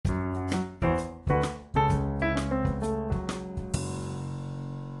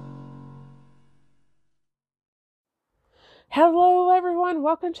Hello, everyone.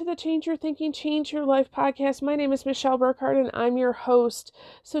 Welcome to the Change Your Thinking, Change Your Life podcast. My name is Michelle Burkhardt, and I'm your host.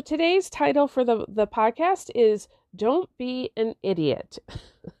 So today's title for the podcast is Don't Be an Idiot.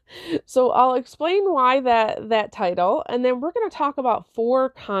 So I'll explain why that title, and then we're going to talk about 4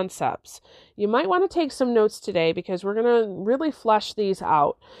 concepts. You might want to take some notes today because we're going to really flesh these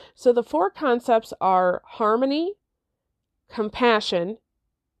out. So the 4 concepts are harmony, compassion,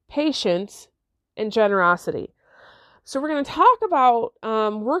 patience, and generosity. So we're going to talk about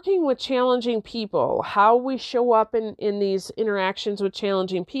working with challenging people, how we show up in these interactions with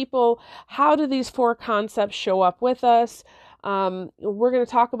challenging people. How do these 4 concepts show up with us? We're going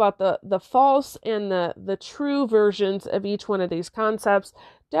to talk about the false and the true versions of each one of these concepts.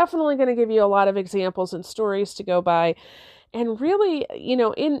 Definitely going to give you a lot of examples and stories to go by. And really,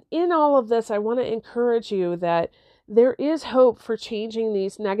 in all of this, I want to encourage you that there is hope for changing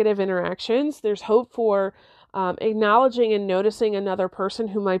these negative interactions. There's hope for acknowledging and noticing another person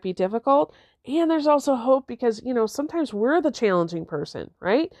who might be difficult. And there's also hope because, sometimes we're the challenging person,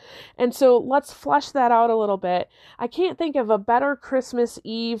 right? And so let's flesh that out a little bit. I can't think of a better Christmas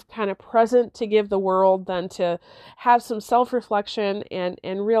Eve kind of present to give the world than to have some self-reflection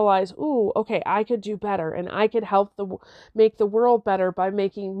and realize, ooh, okay, I could do better and I could help make the world better by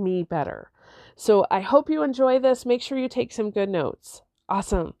making me better. So I hope you enjoy this. Make sure you take some good notes.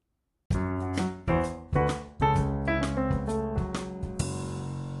 Awesome.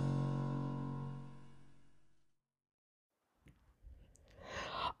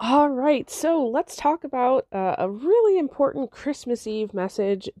 All right, so let's talk about a really important Christmas Eve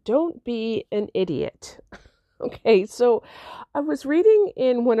message. Don't be an idiot. Okay, so I was reading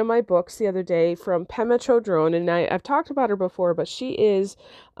in one of my books the other day from Pema Chodron, and I've talked about her before, but she is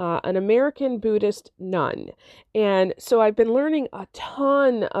an American Buddhist nun. And so I've been learning a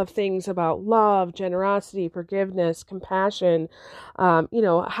ton of things about love, generosity, forgiveness, compassion, how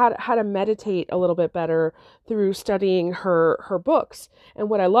to meditate a little bit better through studying her books. And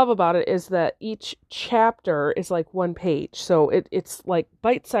what I love about it is that each chapter is like 1 page. So it's like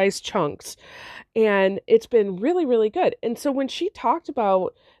bite-sized chunks. And it's been really, really good. And so when she talked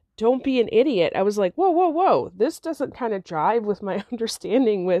about don't be an idiot, I was like, whoa. This doesn't kind of jive with my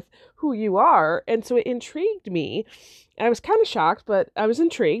understanding with who you are. And so it intrigued me. I was kind of shocked, but I was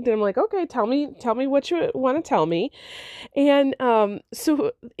intrigued. And I'm like, okay, tell me what you want to tell me. And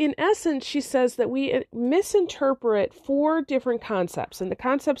so in essence, she says that we misinterpret 4 different concepts. And the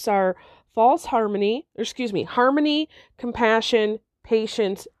concepts are harmony, compassion,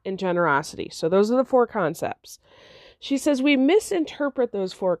 patience, and generosity. So those are the 4 concepts. She says we misinterpret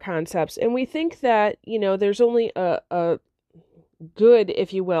those 4 concepts and we think that, there's only a good,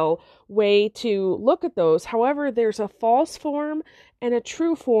 if you will, way to look at those. However, there's a false form and a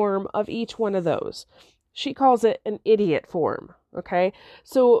true form of each one of those. She calls it an idiot form. Okay,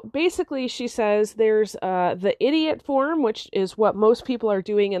 so basically she says there's the idiot form, which is what most people are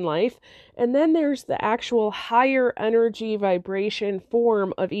doing in life, and then there's the actual higher energy vibration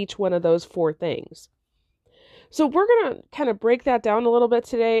form of each one of those 4 things. So we're going to kind of break that down a little bit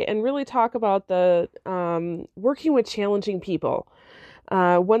today and really talk about the working with challenging people.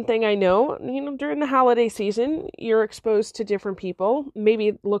 One thing I know, during the holiday season, you're exposed to different people. Maybe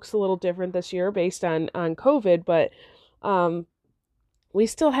it looks a little different this year based on COVID, but we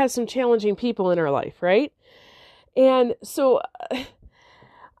still have some challenging people in our life, right? And so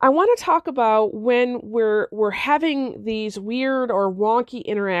I want to talk about when we're having these weird or wonky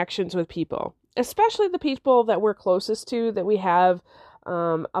interactions with people, especially the people that we're closest to, that we have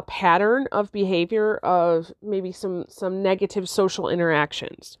a pattern of behavior of maybe some negative social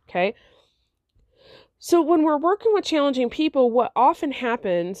interactions, okay? So when we're working with challenging people, what often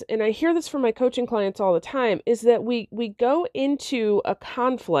happens, and I hear this from my coaching clients all the time, is that we go into a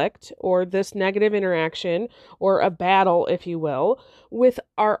conflict or this negative interaction or a battle, if you will, with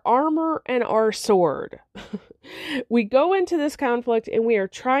our armor and our sword. We go into this conflict and we are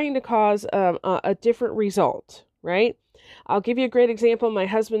trying to cause a different result, right? I'll give you a great example. My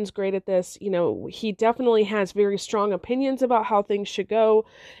husband's great at this. He definitely has very strong opinions about how things should go.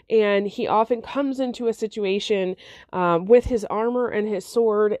 And he often comes into a situation with his armor and his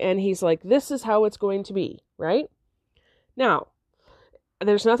sword. And he's like, this is how it's going to be, right? Now,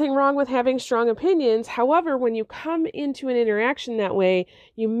 there's nothing wrong with having strong opinions. However, when you come into an interaction that way,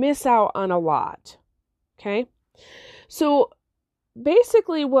 you miss out on a lot. Okay? So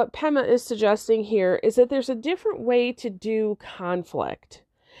basically, what Pema is suggesting here is that there's a different way to do conflict.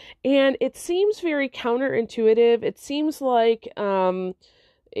 And it seems very counterintuitive. It seems like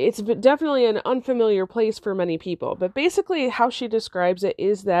it's definitely an unfamiliar place for many people. But basically, how she describes it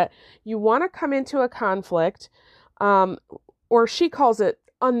is that you want to come into a conflict or she calls it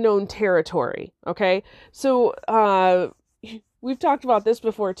unknown territory. Okay. So, we've talked about this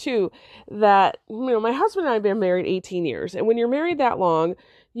before too, that, my husband and I have been married 18 years. And when you're married that long,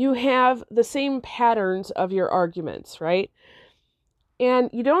 you have the same patterns of your arguments, right? And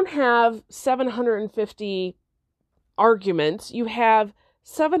you don't have 750 arguments. You have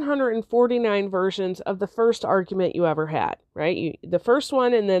 749 versions of the first argument you ever had, right? The first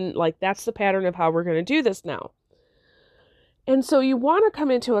one, and then that's the pattern of how we're going to do this now. And so you want to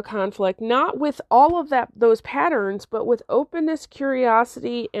come into a conflict, not with all of those patterns, but with openness,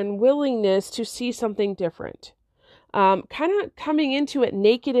 curiosity, and willingness to see something different. Kind of coming into it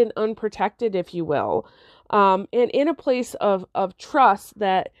naked and unprotected, if you will. And in a place of trust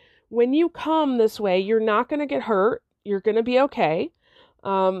that when you come this way, you're not going to get hurt. You're going to be okay.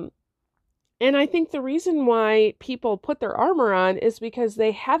 And I think the reason why people put their armor on is because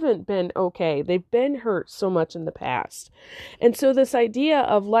they haven't been okay. They've been hurt so much in the past. And so this idea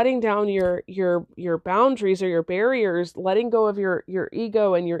of letting down your boundaries or your barriers, letting go of your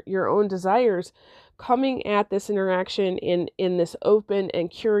ego and your own desires, coming at this interaction in this open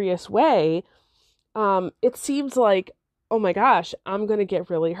and curious way, it seems like, oh my gosh, I'm going to get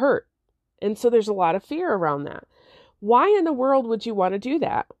really hurt. And so there's a lot of fear around that. Why in the world would you want to do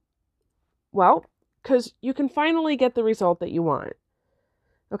that? Well, because you can finally get the result that you want.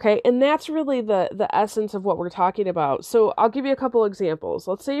 Okay, and that's really the essence of what we're talking about. So I'll give you a couple examples.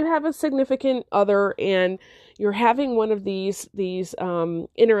 Let's say you have a significant other and you're having one of these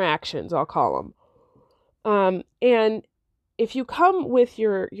interactions, I'll call them. And if you come with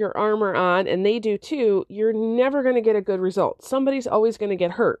your armor on and they do too, you're never going to get a good result. Somebody's always going to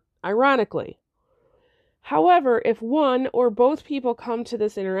get hurt, ironically. However, if one or both people come to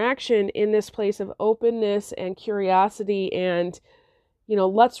this interaction in this place of openness and curiosity and,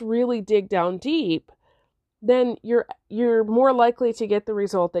 let's really dig down deep, then you're more likely to get the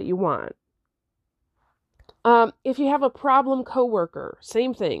result that you want. If you have a problem coworker,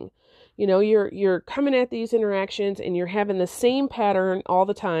 same thing. You're coming at these interactions and you're having the same pattern all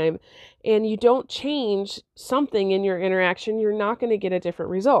the time, and you don't change something in your interaction, you're not going to get a different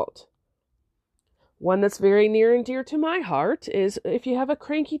result. One that's very near and dear to my heart is if you have a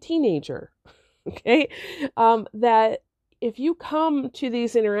cranky teenager, okay? That if you come to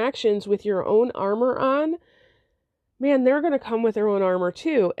these interactions with your own armor on, man, they're going to come with their own armor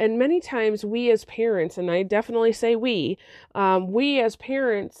too. And many times we as parents, and I definitely say we as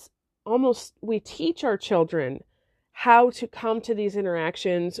parents, we teach our children how to come to these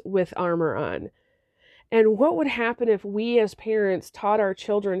interactions with armor on. And what would happen if we as parents taught our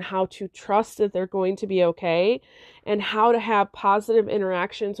children how to trust that they're going to be okay and how to have positive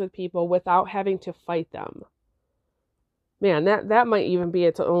interactions with people without having to fight them? Man, that might even be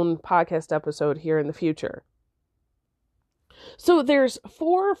its own podcast episode here in the future. So there's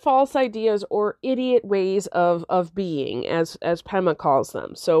 4 false ideas or idiot ways of being, as Pema calls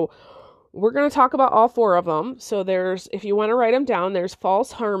them. So we're going to talk about all 4 of them. So there's, if you want to write them down, there's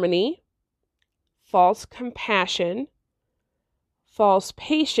false harmony, false compassion, false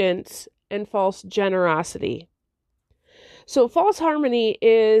patience, and false generosity. So false harmony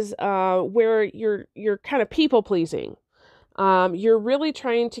is where you're kind of people pleasing. You're really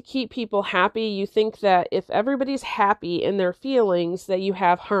trying to keep people happy. You think that if everybody's happy in their feelings, that you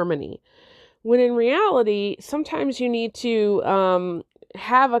have harmony. When in reality, sometimes you need to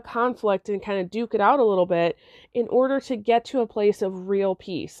have a conflict and kind of duke it out a little bit in order to get to a place of real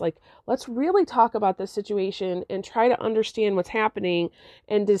peace. Like, let's really talk about this situation and try to understand what's happening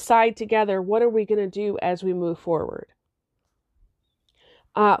and decide together what are we going to do as we move forward.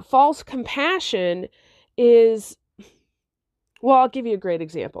 False compassion is, well, I'll give you a great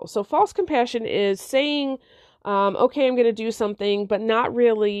example. So false compassion is saying, okay, I'm going to do something, but not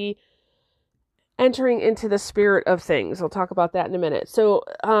really entering into the spirit of things. I'll talk about that in a minute. So,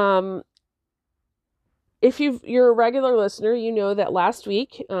 if you're a regular listener, you know that last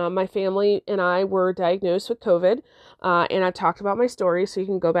week, my family and I were diagnosed with COVID, and I talked about my story, so you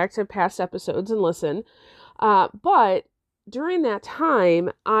can go back to past episodes and listen. But during that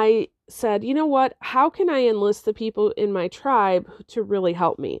time, I said, you know what? How can I enlist the people in my tribe to really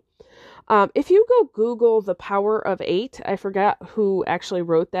help me? If you go Google The Power of 8, I forgot who actually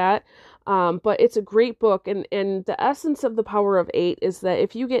wrote that, but it's a great book. And the essence of The Power of 8 is that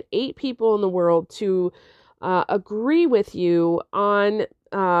if you get 8 people in the world to agree with you on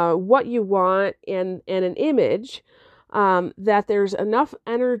what you want and an image, that there's enough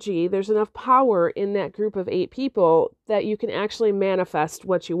energy, there's enough power in that group of 8 people that you can actually manifest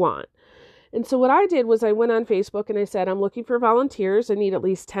what you want. And so what I did was I went on Facebook and I said, I'm looking for volunteers. I need at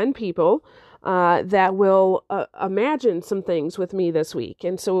least 10 people that will imagine some things with me this week.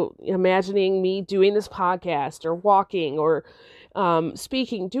 And so imagining me doing this podcast or walking or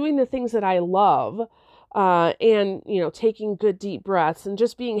speaking, doing the things that I love, and, taking good deep breaths and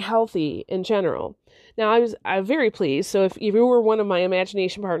just being healthy in general. Now, I'm very pleased. So if you were one of my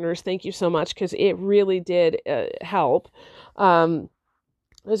imagination partners, thank you so much, because it really did help.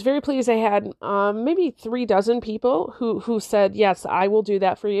 I was very pleased. I had maybe 36 people who said, yes, I will do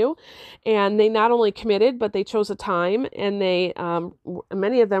that for you. And they not only committed, but they chose a time, and they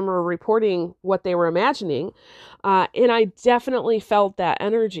many of them were reporting what they were imagining. And I definitely felt that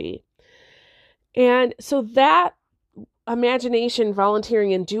energy. And so that imagination,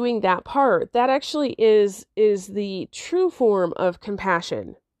 volunteering, and doing that part, that actually is the true form of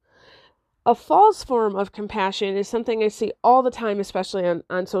compassion. A false form of compassion is something I see all the time, especially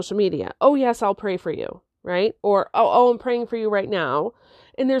on social media. Oh, yes, I'll pray for you, right? Or, oh, I'm praying for you right now.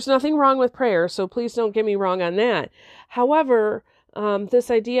 And there's nothing wrong with prayer, so please don't get me wrong on that. However,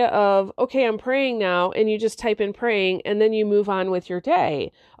 this idea of, okay, I'm praying now, and you just type in praying, and then you move on with your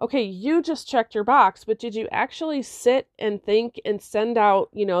day. Okay, you just checked your box, but did you actually sit and think and send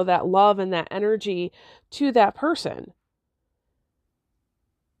out, that love and that energy to that person?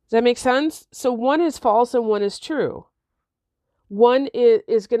 Does that make sense? So one is false and one is true. One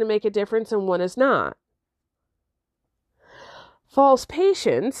is going to make a difference and one is not. False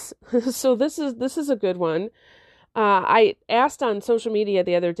patience. So this is a good one. I asked on social media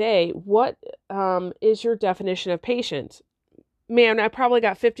the other day, what is your definition of patience? Man, I probably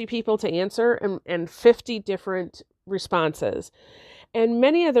got 50 people to answer and 50 different responses. And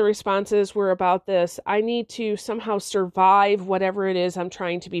many of the responses were about this: I need to somehow survive whatever it is I'm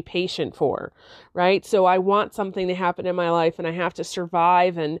trying to be patient for, right? So I want something to happen in my life and I have to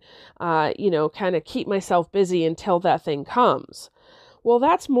survive and, kind of keep myself busy until that thing comes. Well,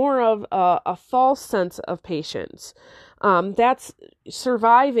 that's more of a false sense of patience. That's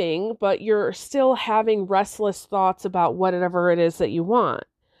surviving, but you're still having restless thoughts about whatever it is that you want.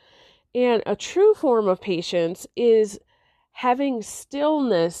 And a true form of patience is having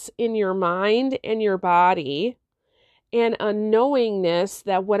stillness in your mind and your body, and a knowingness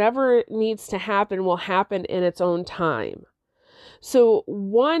that whatever needs to happen will happen in its own time. So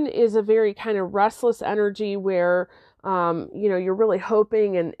one is a very kind of restless energy where, you're really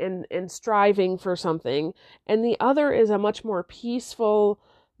hoping and striving for something. And the other is a much more peaceful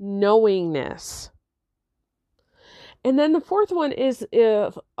knowingness. And then the fourth one is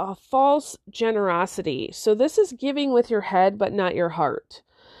a false generosity. So this is giving with your head, but not your heart.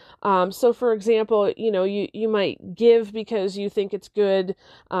 So for example, you might give because you think it's good.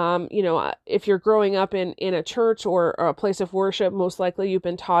 If you're growing up in a church or a place of worship, most likely you've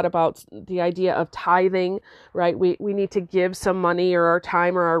been taught about the idea of tithing, right? We need to give some money or our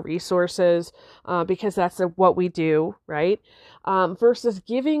time or our resources, because that's what we do, right? Versus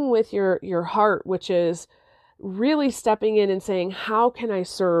giving with your heart, which is really stepping in and saying, how can I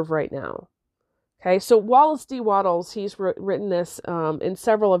serve right now? Okay, so Wallace D. Wattles, he's written this in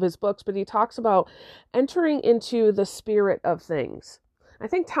several of his books, but he talks about entering into the spirit of things. I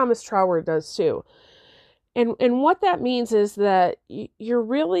think Thomas Troward does too. And what that means is that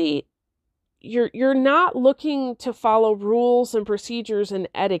you're not looking to follow rules and procedures and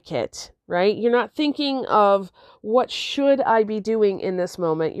etiquette, right? You're not thinking of what should I be doing in this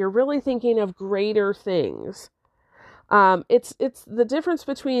moment. You're really thinking of greater things. It's the difference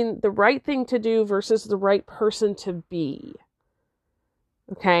between the right thing to do versus the right person to be.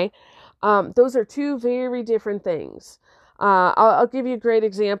 Okay? Those are two very different things. I'll give you a great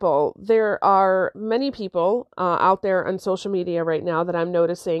example. There are many people out there on social media right now that I'm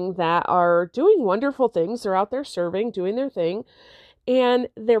noticing that are doing wonderful things. They're out there serving, doing their thing, and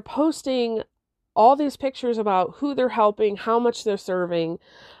they're posting all these pictures about who they're helping, how much they're serving.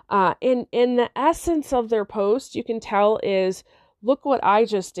 And the essence of their post, you can tell, is, look what I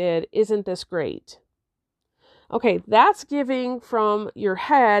just did. Isn't this great? Okay, that's giving from your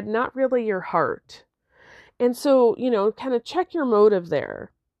head, not really your heart. And so, kind of check your motive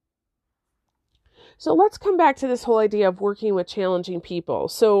there. So let's come back to this whole idea of working with challenging people.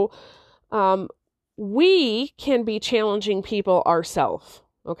 So we can be challenging people ourselves.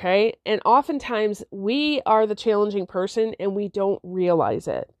 Okay. And oftentimes we are the challenging person and we don't realize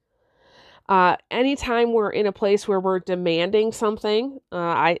it. Anytime we're in a place where we're demanding something,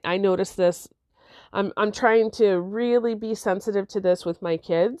 I notice this. I'm trying to really be sensitive to this with my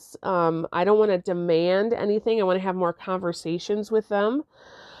kids. I don't want to demand anything. I want to have more conversations with them.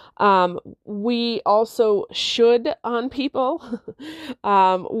 We also should on people.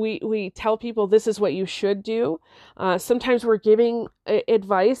 We tell people this is what you should do. Sometimes we're giving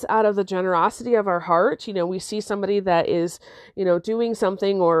advice out of the generosity of our heart. We see somebody that is, doing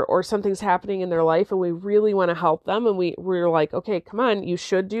something or something's happening in their life and we really want to help them. And we're like, okay, come on, you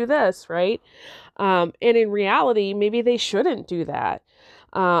should do this, right? And in reality, maybe they shouldn't do that.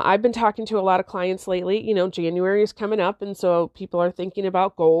 I've been talking to a lot of clients lately. January is coming up, and so people are thinking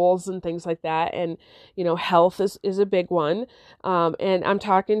about goals and things like that. And, health is a big one. And I'm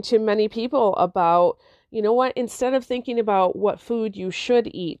talking to many people about, what, instead of thinking about what food you should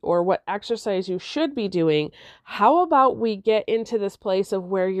eat or what exercise you should be doing, how about we get into this place of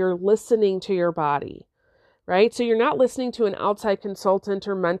where you're listening to your body? Right? So you're not listening to an outside consultant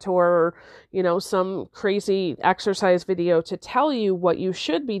or mentor or, some crazy exercise video to tell you what you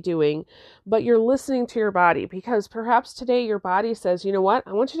should be doing, but you're listening to your body because perhaps today your body says, you know what,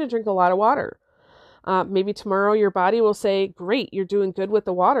 I want you to drink a lot of water. Maybe tomorrow your body will say, great, you're doing good with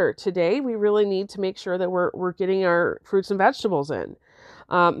the water. Today, we really need to make sure that we're getting our fruits and vegetables in.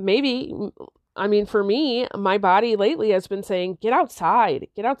 For me, my body lately has been saying, get outside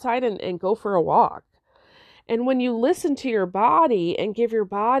and go for a walk. And when you listen to your body and give your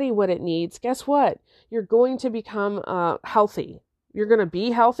body what it needs, guess what? You're going to become healthy. You're going to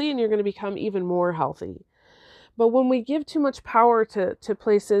be healthy and you're going to become even more healthy. But when we give too much power to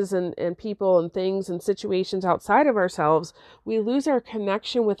places and people and things and situations outside of ourselves, we lose our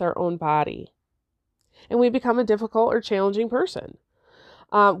connection with our own body. And we become a difficult or challenging person.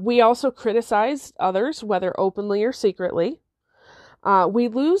 We also criticize others, whether openly or secretly. We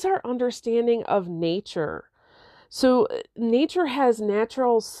lose our understanding of nature. So nature has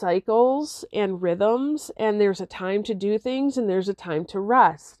natural cycles and rhythms, and there's a time to do things and there's a time to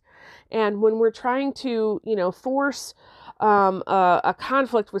rest. And when we're trying to, force a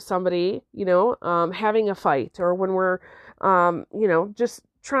conflict with somebody, having a fight, or when we're, just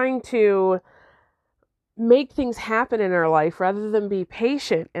trying to make things happen in our life rather than be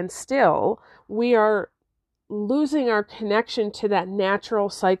patient and still, we are losing our connection to that natural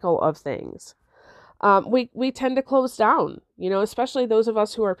cycle of things. We tend to close down, especially those of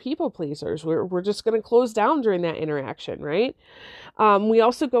us who are people pleasers. We're just going to close down during that interaction, right? We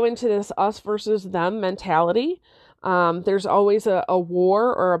also go into this us versus them mentality. There's always a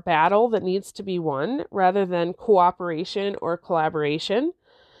war or a battle that needs to be won rather than cooperation or collaboration.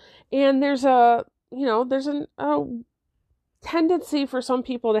 And there's a tendency for some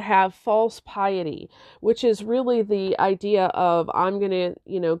people to have false piety, which is really the idea of I'm going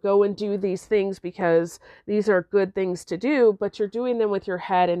to, go and do these things because these are good things to do, but you're doing them with your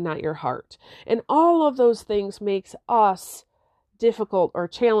head and not your heart. And all of those things makes us difficult or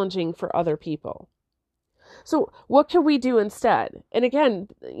challenging for other people. So what can we do instead? And again,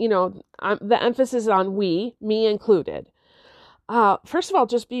 the emphasis on we, me included. First of all,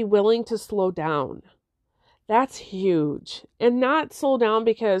 just be willing to slow down. That's huge. And not slow down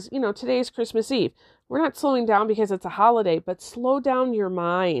because, today's Christmas Eve. We're not slowing down because it's a holiday, but slow down your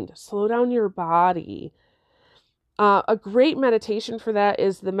mind, slow down your body. A great meditation for that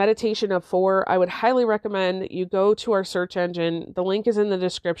is the meditation of 4. I would highly recommend you go to our search engine. The link is in the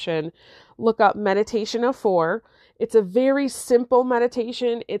description. Look up meditation of 4. It's a very simple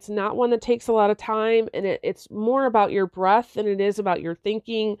meditation. It's not one that takes a lot of time, and it's more about your breath than it is about your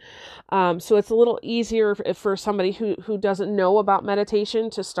thinking. So it's a little easier for somebody who doesn't know about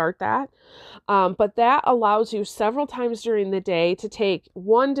meditation to start that. But that allows you several times during the day to take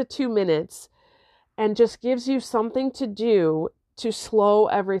 1 to 2 minutes and just gives you something to do to slow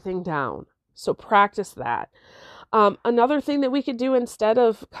everything down. So practice that. Another thing that we could do instead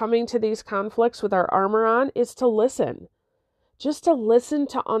of coming to these conflicts with our armor on is to listen. Just to listen,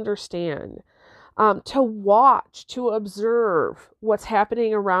 to understand, to watch, to observe what's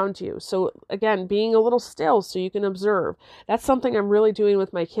happening around you. So again, being a little still so you can observe. That's something I'm really doing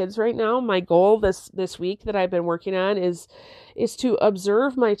with my kids right now. My goal this week that I've been working on is to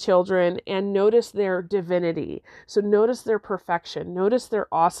observe my children and notice their divinity. So notice their perfection, notice their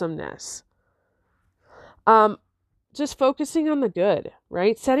awesomeness. Just focusing on the good,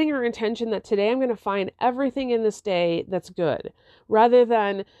 right? Setting your intention that today I'm going to find everything in this day that's good, rather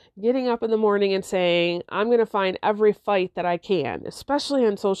than getting up in the morning and saying, I'm going to find every fight that I can, especially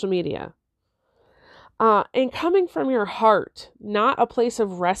on social media. And coming from your heart, not a place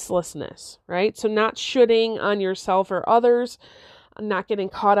of restlessness, right? So not shooting on yourself or others, not getting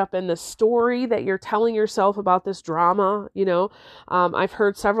caught up in the story that you're telling yourself about this drama. I've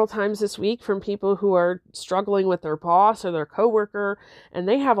heard several times this week from people who are struggling with their boss or their coworker, and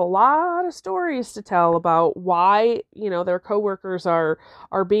they have a lot of stories to tell about why, their coworkers are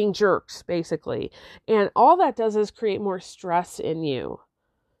being jerks, basically. And all that does is create more stress in you.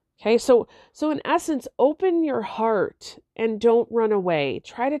 Okay, so in essence, open your heart and don't run away.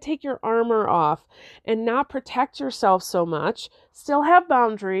 Try to take your armor off and not protect yourself so much. Still have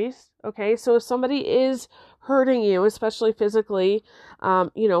boundaries, okay? So if somebody is hurting you, especially physically,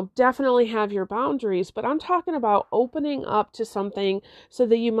 definitely have your boundaries. But I'm talking about opening up to something so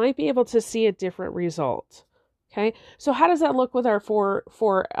that you might be able to see a different result. Okay, so how does that look with our four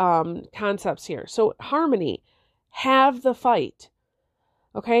concepts here? So harmony, have the fight.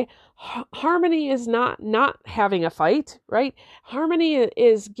 Okay, harmony is not having a fight, right? Harmony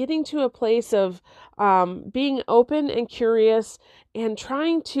is getting to a place of being open and curious and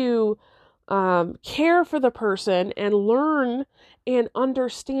trying to care for the person and learn and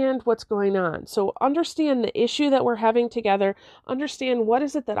understand what's going on. So understand the issue that we're having together. Understand, what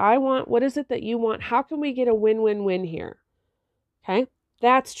is it that I want? What is it that you want? How can we get a win-win-win here? Okay,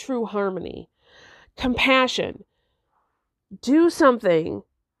 that's true harmony. Compassion. Do something,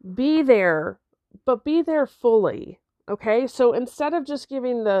 be there, but be there fully. Okay, so instead of just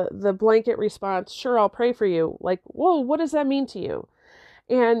giving the blanket response, sure, I'll pray for you, like, whoa, what does that mean to you?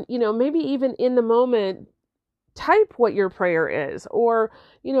 And, maybe even in the moment, type what your prayer is, or,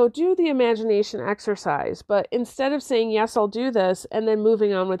 do the imagination exercise. But instead of saying, yes, I'll do this, and then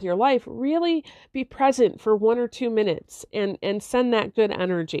moving on with your life, really be present for 1 or 2 minutes and send that good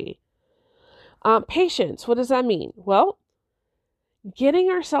energy. Patience, what does that mean? Well, getting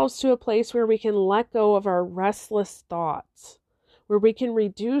ourselves to a place where we can let go of our restless thoughts, where we can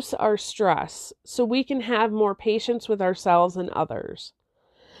reduce our stress so we can have more patience with ourselves and others.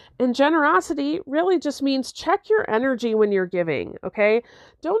 And generosity really just means check your energy when you're giving, okay?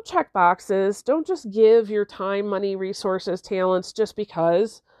 Don't check boxes. Don't just give your time, money, resources, talents just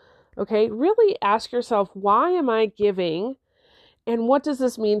because, okay? Really ask yourself, why am I giving? And what does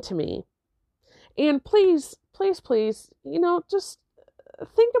this mean to me? And please, just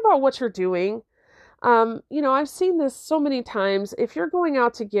think about what you're doing. I've seen this so many times. If you're going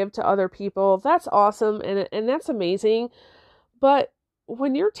out to give to other people, that's awesome and that's amazing. But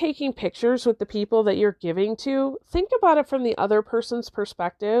when you're taking pictures with the people that you're giving to, think about it from the other person's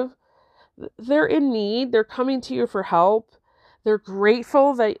perspective. They're in need. They're coming to you for help. They're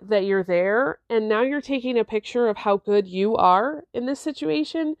grateful that you're there. And now you're taking a picture of how good you are in this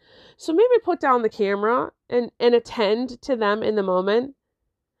situation. So maybe put down the camera and attend to them in the moment.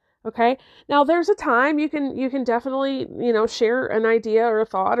 Okay. Now there's a time you can definitely, share an idea or a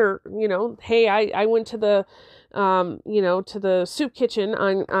thought, or, hey, I went to the, to the soup kitchen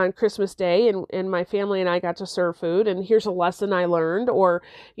on Christmas Day, and my family and I got to serve food, and here's a lesson I learned, or,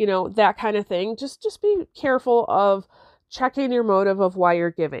 that kind of thing. Just be careful of checking your motive of why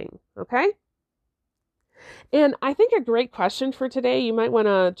you're giving. Okay. And I think a great question for today, you might want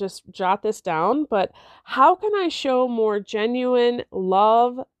to just jot this down, but how can I show more genuine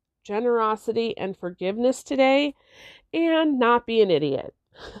love, generosity, and forgiveness today and not be an idiot?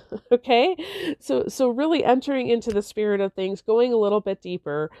 Okay, so really entering into the spirit of things, going a little bit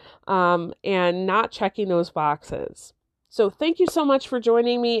deeper, and not checking those boxes. So thank you so much for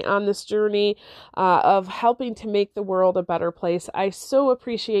joining me on this journey of helping to make the world a better place. I so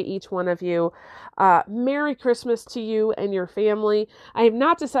appreciate each one of you. Merry Christmas to you and your family. I have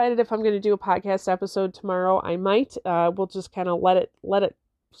not decided if I'm going to do a podcast episode tomorrow. I might. We'll just kind of let it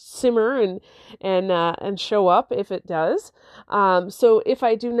simmer and show up if it does. So if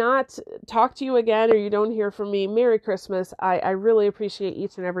I do not talk to you again, or you don't hear from me, Merry Christmas. I really appreciate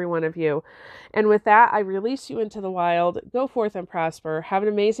each and every one of you. And with that, I release you into the wild. Go forth and prosper. Have an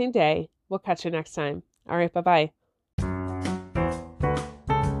amazing day. We'll catch you next time. All right. Bye-bye.